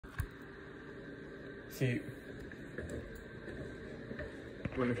See,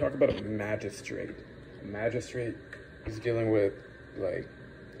 when we talk about a magistrate is dealing with like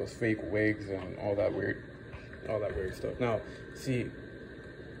those fake wigs and all that weird stuff. Now, see,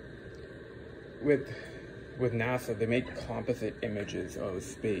 with NASA, they make composite images of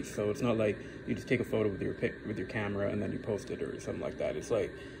space, so it's not like you just take a photo with your camera and then you post it or something like that. It's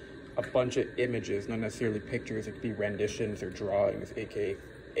like a bunch of images, not necessarily pictures. It could be renditions or drawings, aka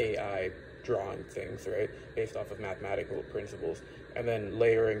AI drawing things, right, based off of mathematical principles, and then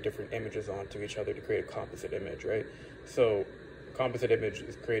layering different images onto each other to create a composite image, right? So composite image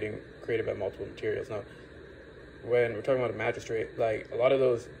is created by multiple materials. Now, when we're talking about a magistrate, like a lot of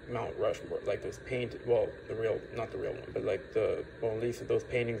those Mount Rushmore, like those not the real one, but like the Mona Lisa, those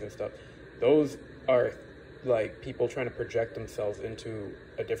paintings and stuff, those are like people trying to project themselves into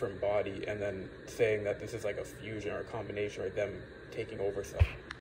a different body and then saying that this is like a fusion or a combination or them taking over stuff.